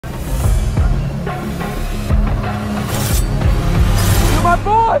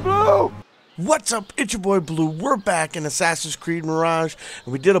my boy, Blue! What's up? It's your boy Blue. We're back in Assassin's Creed Mirage,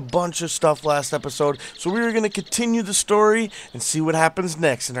 and we did a bunch of stuff last episode, so we are going to continue the story and see what happens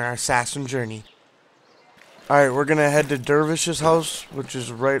next in our assassin journey. Alright, we're going to head to Dervish's house, which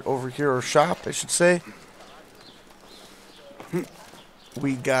is right over here, or shop, I should say.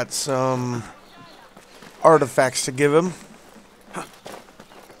 We got some artifacts to give him.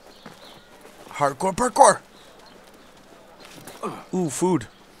 Hardcore parkour! Ooh, food.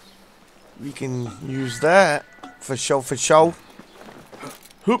 We can use that. For show, for show.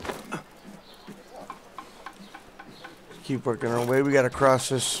 Hoop. Keep working our way. We gotta cross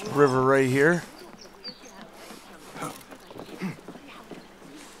this river right here.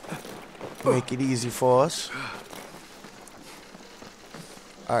 Make it easy for us.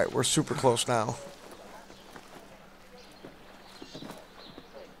 Alright, we're super close now.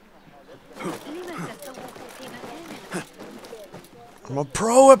 I'm a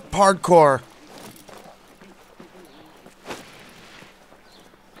pro at parkour.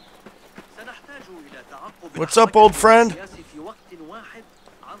 What's up, old friend?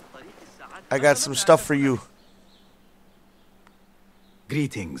 I got some stuff for you.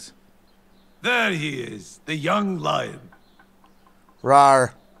 Greetings. There he is, the young lion.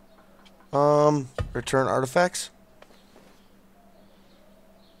 Rar. Return artifacts.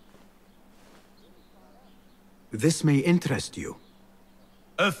 This may interest you.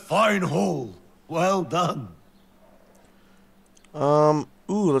 A fine haul. Well done. Ooh,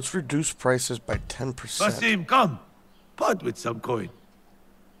 let's reduce prices by 10%. Basim, come. Part with some coin.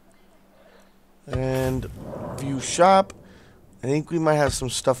 And view shop. I think we might have some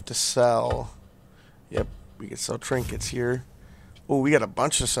stuff to sell. Yep, we can sell trinkets here. Oh, we got a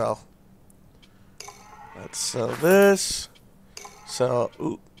bunch to sell. Let's sell this. Sell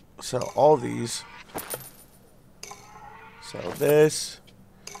all these. Sell this.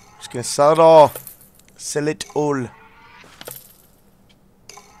 Just gonna sell it all. Sell it all.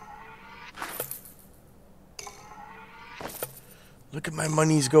 Look at my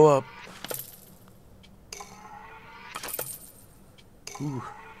monies go up. Ooh.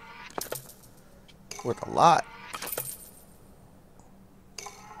 Worth a lot.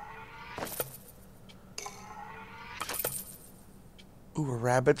 Ooh, a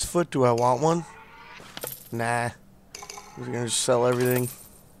rabbit's foot. Do I want one? Nah. We're gonna just sell everything.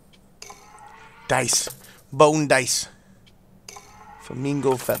 Dice. Bone dice.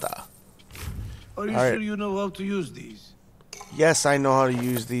 Flamingo feather. Are you All sure you know how to use these? Yes, I know how to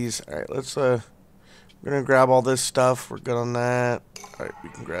use these. Alright, let's, we're gonna grab all this stuff. We're good on that. Alright, we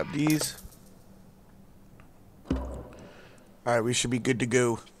can grab these. Alright, we should be good to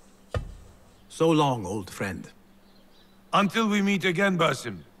go. So long, old friend. Until we meet again,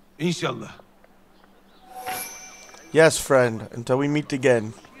 Basim. Inshallah. Yes, friend. Until we meet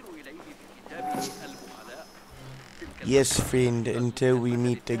again. Yes, friend. Until we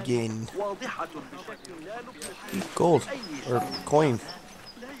meet again. Gold. Or coin.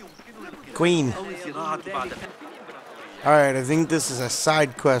 Queen. Alright, I think this is a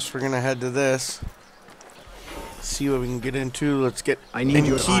side quest. We're gonna head to this. See what we can get into. Let's get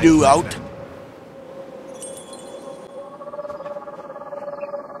Enkidu out.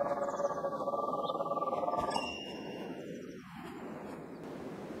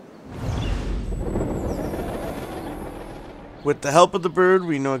 With the help of the bird,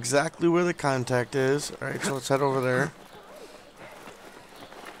 we know exactly where the contact is. Alright, so let's head over there.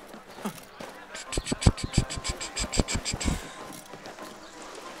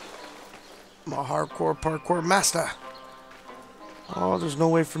 I'm a hardcore parkour master. Oh, there's no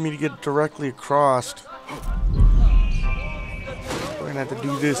way for me to get directly across. We're gonna have to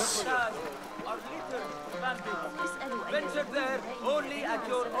do this.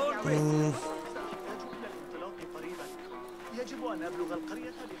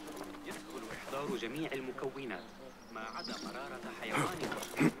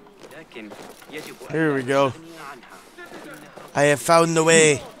 Here we go. I have found the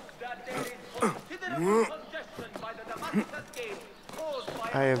way.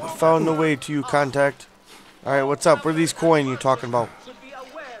 I have found the way to you, contact. Alright, what's up? What are these coins you talking about?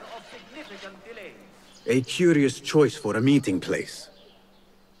 A curious choice for a meeting place.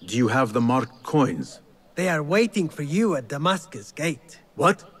 Do you have the marked coins? They are waiting for you at Damascus Gate.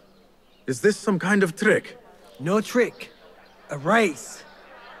 What? Is this some kind of trick? No trick. A race.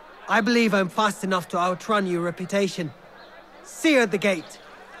 I believe I'm fast enough to outrun your reputation. See you at the gate.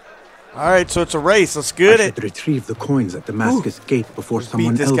 Alright, so it's a race. Let's get I it. should retrieve the coins at Damascus Gate before Let's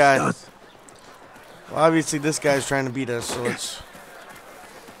someone beat this else guy. does. Well, obviously this guy's trying to beat us, so let's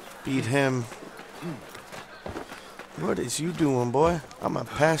beat him. What is you doing, boy? I'm gonna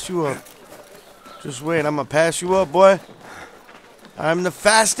pass you up. Just wait, I'm gonna pass you up, boy. I'm the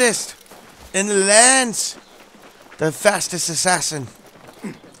fastest in the lands. The fastest assassin.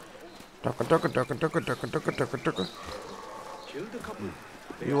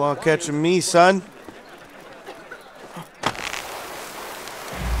 You want catching me, son?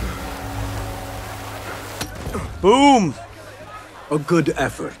 Boom! A good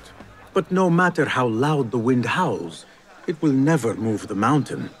effort. But no matter how loud the wind howls, it will never move the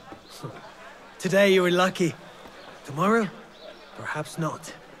mountain. Today you were lucky. Tomorrow, perhaps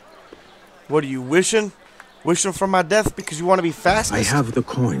not. What are you wishing? Wishing for my death because you want to be fastest? I have the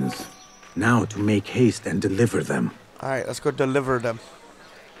coins. Now to make haste and deliver them. Alright, let's go deliver them.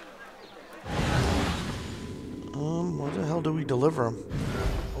 Where the hell do we deliver them?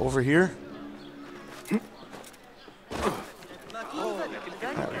 Over here?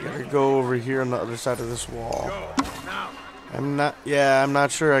 Alright, we gotta go over here on the other side of this wall. I'm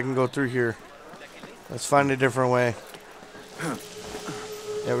not sure I can go through here. Let's find a different way.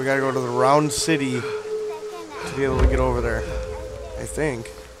 Yeah, we gotta go to the round city to be able to get over there. I think.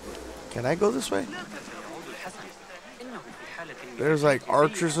 Can I go this way? There's like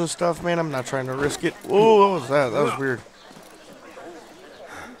archers and stuff, man. I'm not trying to risk it. Whoa, what was that? That was weird.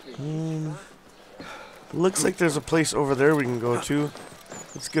 Looks like there's a place over there we can go to.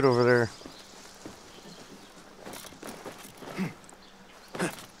 Let's get over there.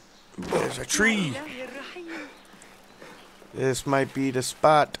 There's a tree. This might be the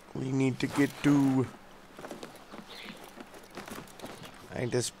spot we need to get to.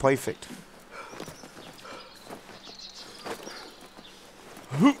 Ain't this perfect?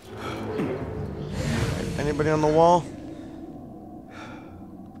 Anybody on the wall?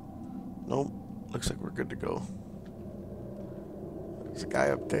 Nope. Looks like we're good to go. There's a guy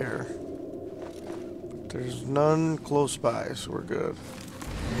up there. But there's none close by, so we're good.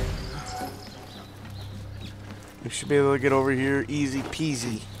 We should be able to get over here easy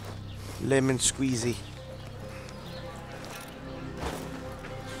peasy. Lemon squeezy.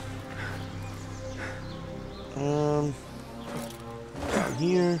 Down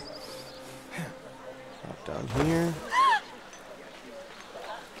here. Up down here.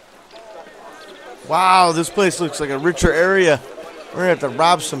 Wow, this place looks like a richer area. We're gonna have to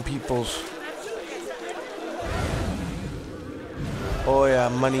rob some peoples. Oh yeah,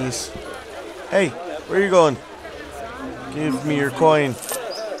 monies. Hey, where are you going? Give me your coin.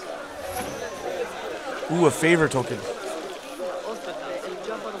 Ooh, a favor token.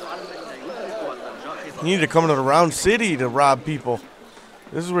 You need to come to the round city to rob people.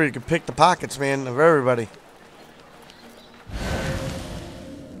 This is where you can pick the pockets, man, of everybody.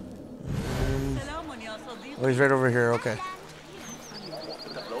 Oh, he's right over here. Okay.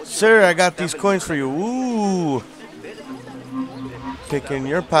 Sir, I got these coins for you. Ooh. Pick in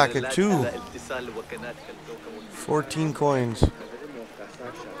your pocket, too. 14 coins.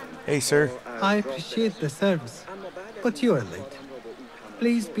 Hey, sir. I appreciate the service, but you are late.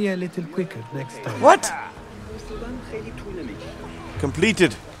 Please be a little quicker next time. What?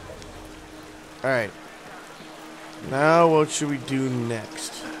 Completed. Alright. Now what should we do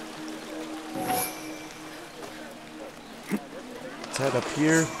next? Let's head up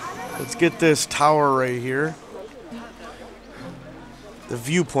here. Let's get this tower right here. The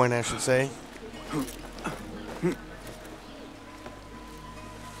viewpoint, I should say.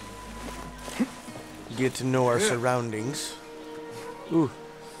 Get to know our surroundings. Ooh,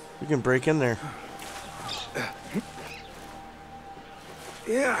 we can break in there.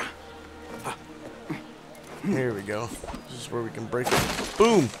 Yeah. Here we go. This is where we can break it.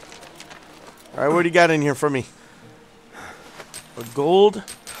 Boom! Alright, what do you got in here for me? A gold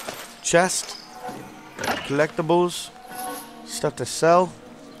chest, collectibles, stuff to sell.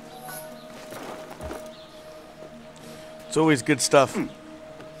 It's always good stuff.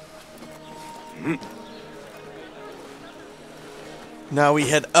 Now we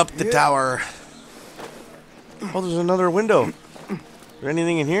head up the tower. Oh, there's another window. Is there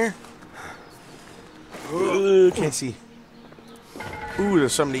anything in here? Can't see. Ooh,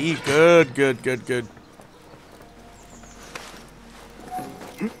 there's something to eat. Good, good, good, good.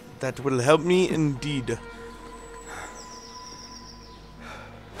 That will help me indeed.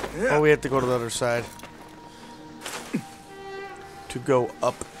 Oh, we have to go to the other side. To go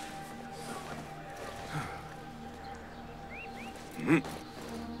up.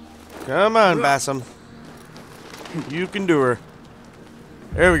 Come on, Basim. You can do her.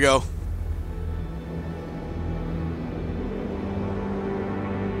 There we go.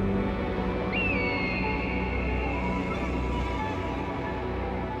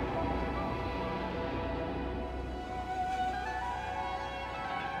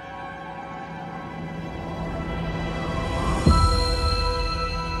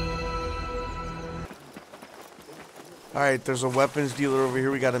 Alright, there's a weapons dealer over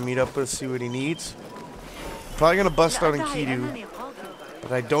here we gotta meet up with, see what he needs. Probably gonna bust out in Kidu,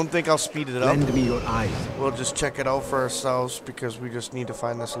 but I don't think I'll speed it up. Lend me your eyes. We'll just check it out for ourselves because we just need to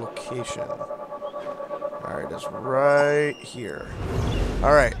find this location. Alright, it's right here.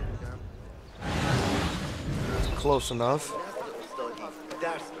 Alright. Close enough.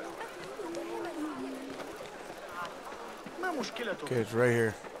 Okay, it's right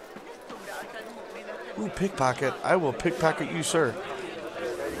here. Ooh, pickpocket. I will pickpocket you, sir.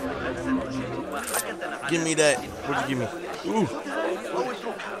 Give me that. What'd you give me? Ooh.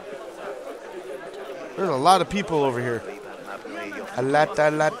 There's a lot of people over here. A lot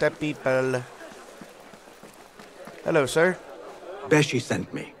of people. Hello, sir. Beshi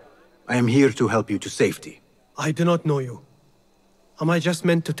sent me. I am here to help you to safety. I do not know you. Am I just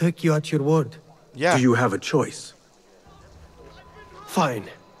meant to take you at your word? Yeah. Do you have a choice? Fine.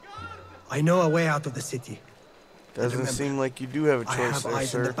 I know a way out of the city. Doesn't seem like you do have a I choice have there,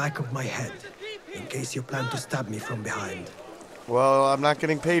 eyes in the sir. back of my head, in case you plan to stab me from behind. Well, I'm not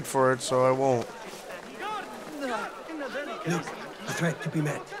getting paid for it, so I won't. Look, a threat to be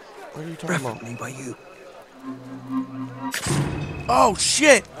met. What are you talking about? Preferably by you. Oh,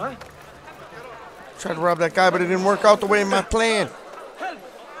 shit! Tried to rob that guy, but it didn't work out the way in my plan.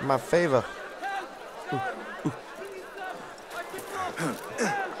 In my favor.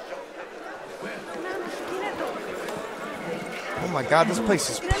 Oh my god, this place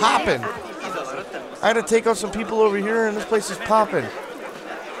is popping. I had to take out some people over here and this place is popping.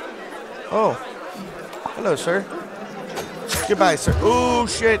 Oh. Hello, sir. Goodbye, sir. Oh,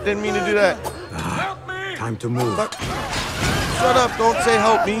 shit. Didn't mean to do that. Time to move. Fuck. Shut up. Don't say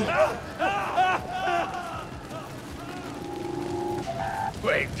help me.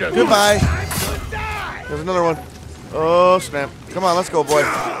 Goodbye. There's another one. Oh, snap. Come on, let's go, boy.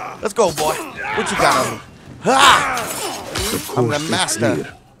 Let's go, boy. What you got on me? Ha! I'm the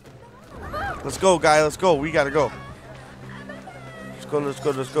master. Let's go, guy. Let's go. We gotta go. Let's go, let's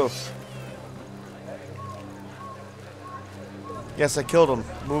go, let's go. Yes, I killed him.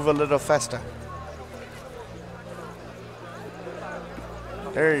 Move a little faster.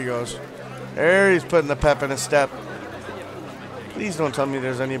 There he goes. There he's putting the pep in his step. Please don't tell me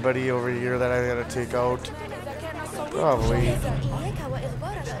there's anybody over here that I gotta take out. Probably.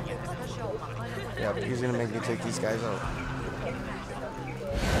 Yeah, but he's gonna make me take these guys out.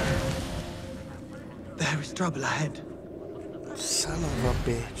 There is trouble ahead. Son of a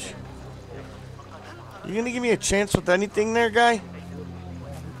bitch. You gonna give me a chance with anything there, guy?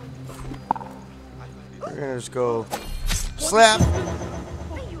 We're gonna just go slap.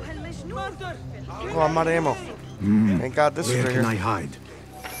 Oh, I'm out of ammo. Thank God this is Where right can here. I hide?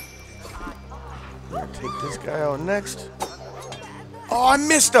 I'm gonna take this guy out next. Oh, I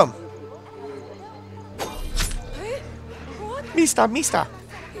missed him! Mista.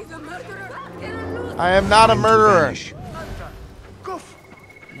 I am not a murderer. Vanish.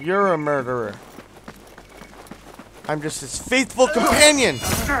 You're a murderer. I'm just his faithful companion.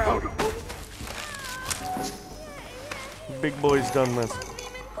 Big boy's done with.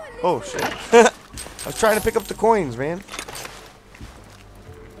 Oh, shit. I was trying to pick up the coins, man.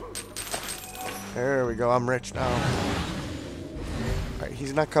 There we go. I'm rich now. Alright,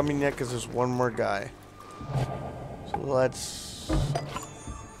 he's not coming yet because there's one more guy. So let's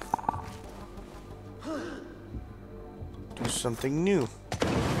do something new.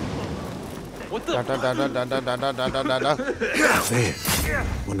 What the? There.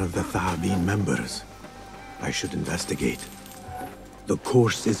 One of the Thahabin members. I should investigate. The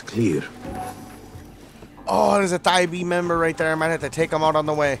course is clear. Oh, there's a Thai B member right there. I might have to take him out on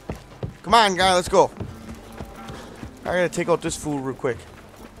the way. Come on, guy. Let's go. I gotta take out this fool real quick.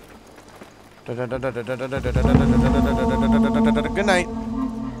 Good night.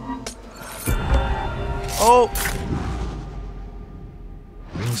 Oh.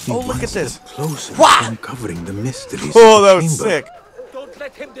 Oh, look at this. Closer What? uncovering the mysteries. Oh, of that the was chamber. sick. Don't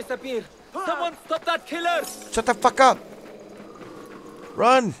let him disappear. Someone stop that killer. Shut the fuck up.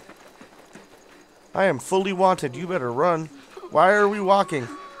 Run. I am fully wanted. You better run. Why are we walking?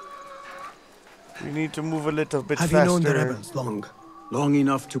 We need to move a little bit Have faster. you known the rebels long? Long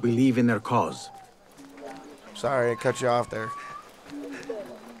enough to believe in their cause. Sorry, I cut you off there.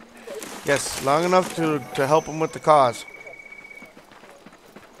 Yes, long enough to help them with the cause.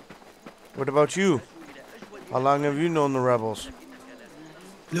 What about you? How long have you known the rebels?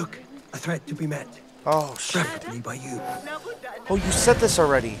 Look, a threat to be met. Oh, shit. Preferably by you. Oh, you said this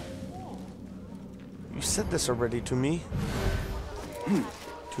already. You said this already to me.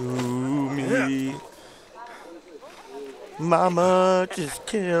 To me. Mama just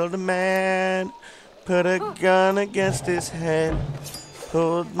killed a man. Put a gun against his head.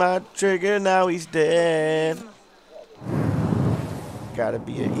 Pulled my trigger, now he's dead. Gotta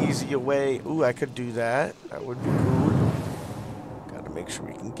be an easier way. Ooh, I could do that. That would be cool. Gotta make sure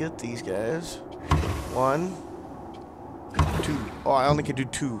we can get these guys. 1, 2. Oh, I only can do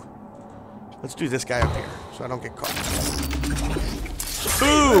 2. Let's do this guy up here so I don't get caught.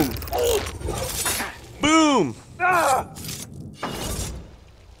 Boom! Boom!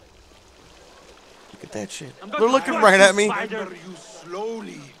 Look at that shit. They're looking right at me.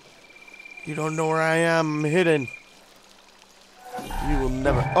 You don't know where I am. I'm hidden. You will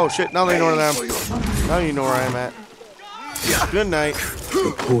never. Oh shit! Now they know where I am. Now you know where I am at. Good night.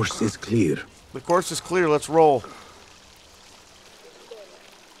 The course is clear. The course is clear. Let's roll.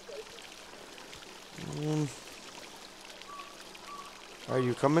 Are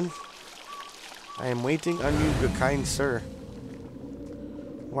you coming? I am waiting on you, good kind sir.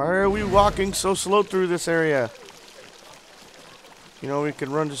 Why are we walking so slow through this area? You know, we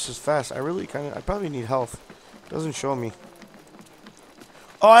can run just as fast. I probably need health. Doesn't show me.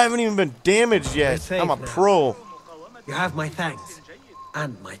 Oh, I haven't even been damaged yet. I'm a pro. You have my thanks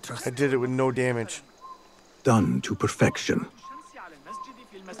and my trust. I did it with no damage. Done to perfection.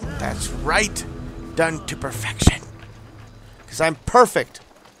 That's right. Done to perfection. Because I'm perfect.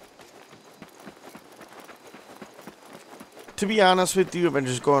 To be honest with you, I've been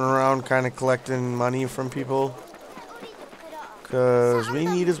just going around kind of collecting money from people. Because we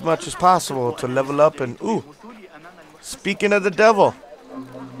need as much as possible to level up and... Ooh. Speaking of the devil.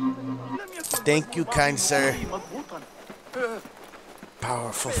 Thank you, kind sir.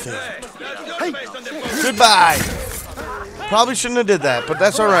 Powerful thing. Hey. Goodbye. Probably shouldn't have did that, but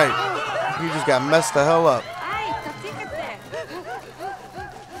that's alright. You just got messed the hell up.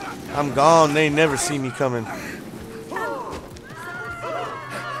 I'm gone. They never see me coming.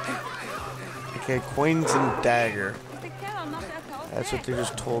 Okay, coins and dagger. That's what they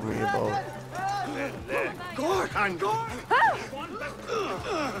just told me about.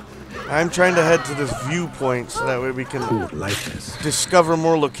 I'm trying to head to this viewpoint so that way we can discover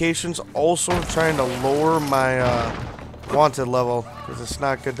more locations. Also trying to lower my wanted level because it's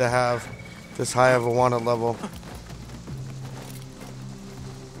not good to have this high of a wanted level.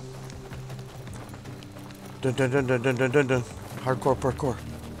 Dun dun dun dun dun dun dun dun. Hardcore parkour.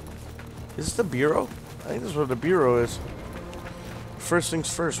 Is this the bureau? I think this is what the bureau is. First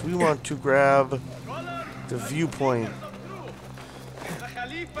things first, we want to grab the viewpoint.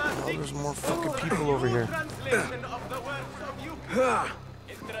 Oh, there's more fucking people over here.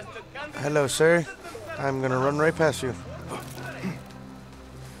 Hello, sir. I'm gonna run right past you.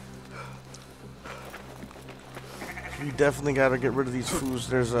 We definitely gotta get rid of these fools.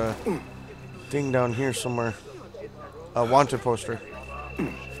 There's a thing down here somewhere. A wanted poster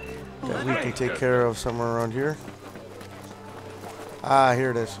that we can take care of somewhere around here. Ah,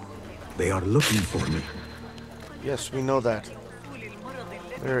 here it is. They are looking for me. Yes, we know that.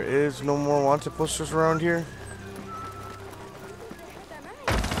 There is no more wanted posters around here.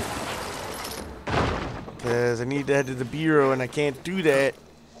 Because I need to head to the bureau and I can't do that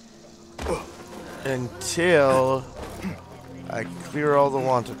until I clear all the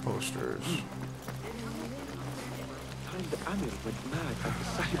wanted posters.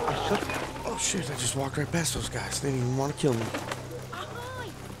 Oh shit, I just walked right past those guys. They didn't even want to kill me.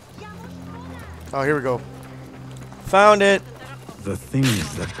 Oh, here we go. Found it. The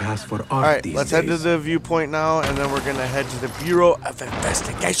things that pass for art. Alright, these let's days. head to the viewpoint now, and then we're gonna head to the Bureau of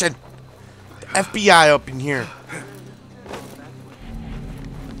Investigation. The FBI up in here.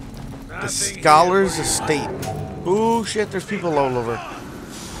 The Scholar's Estate. Ooh, shit, there's people all over.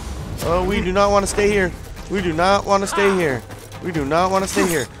 Oh, we do not want to stay here. We do not want to stay here. We do not want to stay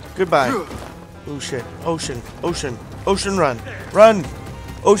here. Goodbye. Oh, shit. Ocean. Ocean. Ocean, run. Run.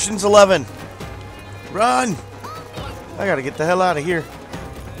 Ocean's 11. Run. I gotta get the hell out of here.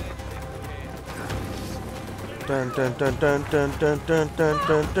 Dun dun dun dun dun dun dun dun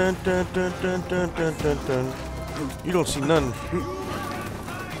dun dun dun dun dun dun dun dun dun. You don't see none.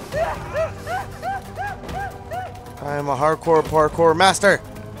 I am a hardcore parkour master.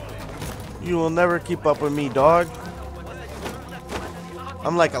 You will never keep up with me, dog.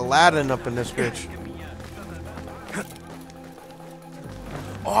 I'm like Aladdin up in this bitch.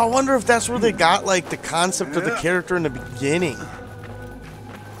 Oh, I wonder if that's where they got like the concept of the character in the beginning.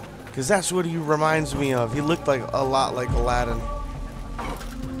 Because that's what he reminds me of. He looked like a lot like Aladdin.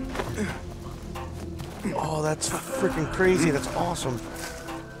 Oh, that's freaking crazy. That's awesome.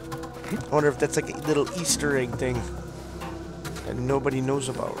 I wonder if that's like a little Easter egg thing that nobody knows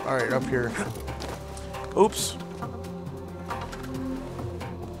about. Alright, up here. Oops.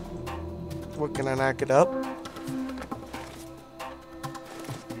 What, can I knock it up?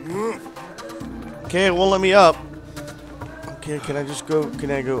 Okay, it won't let me up. Okay, can I just go?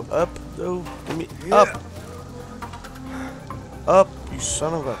 Can I go up though? Let me up. Up, you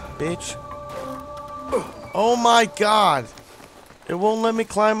son of a bitch. Oh my god. It won't let me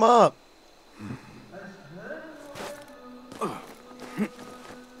climb up.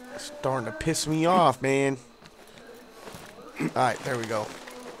 It's starting to piss me off, man. Alright, there we go.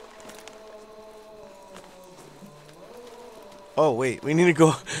 Oh wait, we need to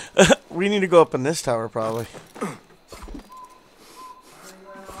go we need to go up in this tower probably.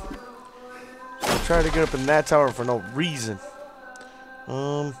 Try to get up in that tower for no reason.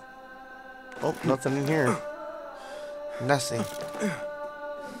 Oh, nothing in here. Nothing.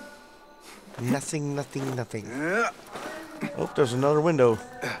 Nothing. Oh, there's another window.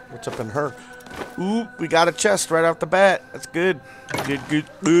 What's up in her? Ooh, we got a chest right off the bat. That's good.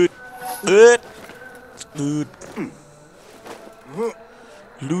 Good.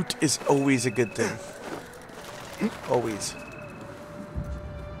 Loot is always a good thing. Always.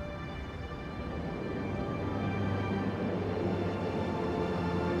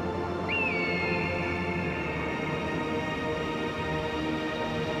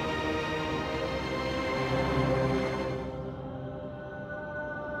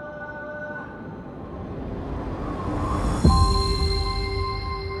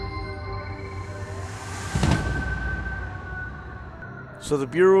 So the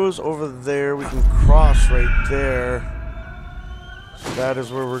bureau is over there. We can cross right there. So that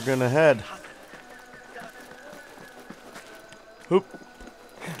is where we're gonna head. Hoop.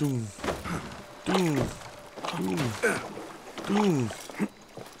 Doom. Doom. Doom. Doom.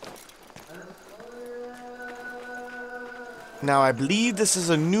 Now I believe this is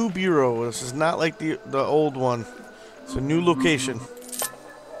a new bureau. This is not like the old one. It's a new location.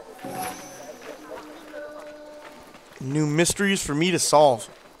 New mysteries for me to solve.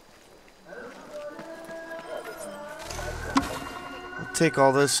 I'll take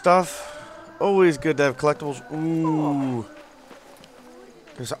all this stuff. Always good to have collectibles. Ooh.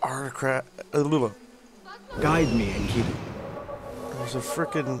 There's an artifact. Guide me, Enkidu. There's a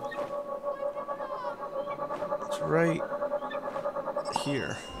frickin'. It's right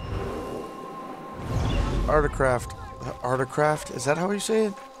here. Artifact. Artifact? Is that how you say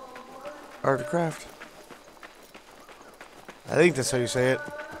it? Artifact. I think that's how you say it.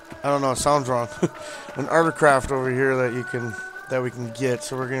 I don't know, it sounds wrong. An artifact over here that we can get,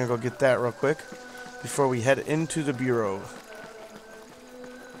 so we're gonna go get that real quick before we head into the bureau.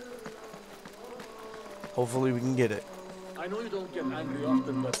 Hopefully we can get it. I know you don't get angry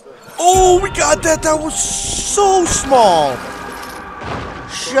often, but Oh, we got that! That was so small!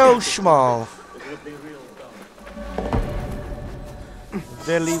 So small. it would be real dumb.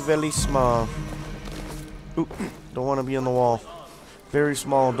 Very, very small. Oop, don't want to be on the wall. Very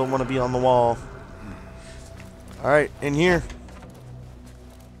small, don't want to be on the wall. Alright, in here.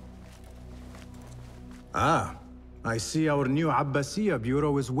 Ah, I see our new Abbasiyya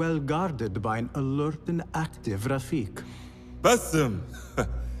bureau is well guarded by an alert and active Rafiq. Basim!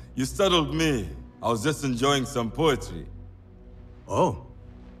 You startled me. I was just enjoying some poetry. Oh,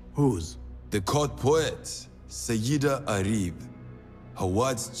 whose? The court poet, Sayyida Arib. Her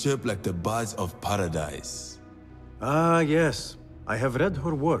words chirp like the birds of paradise. Ah, yes. I have read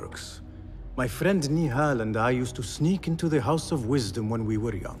her works. My friend Nihal and I used to sneak into the House of Wisdom when we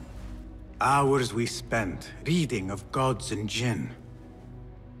were young. Hours we spent reading of gods and jinn.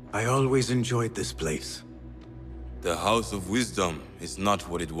 I always enjoyed this place. The House of Wisdom is not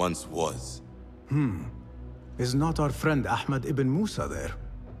what it once was. Is not our friend Ahmad ibn Musa there?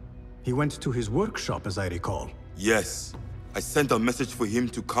 He went to his workshop, as I recall. Yes, I sent a message for him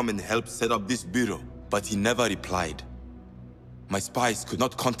to come and help set up this bureau, but he never replied. My spies could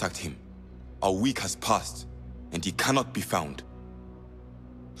not contact him. A week has passed, and he cannot be found.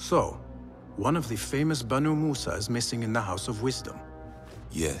 So, one of the famous Banu Musa is missing in the House of Wisdom.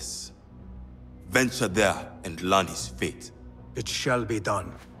 Yes. Venture there and learn his fate. It shall be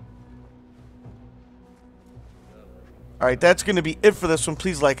done. Alright, that's going to be it for this one.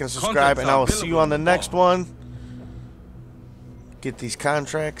 Please like and subscribe, and I will see you on the next one. Get these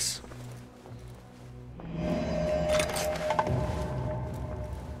contracts.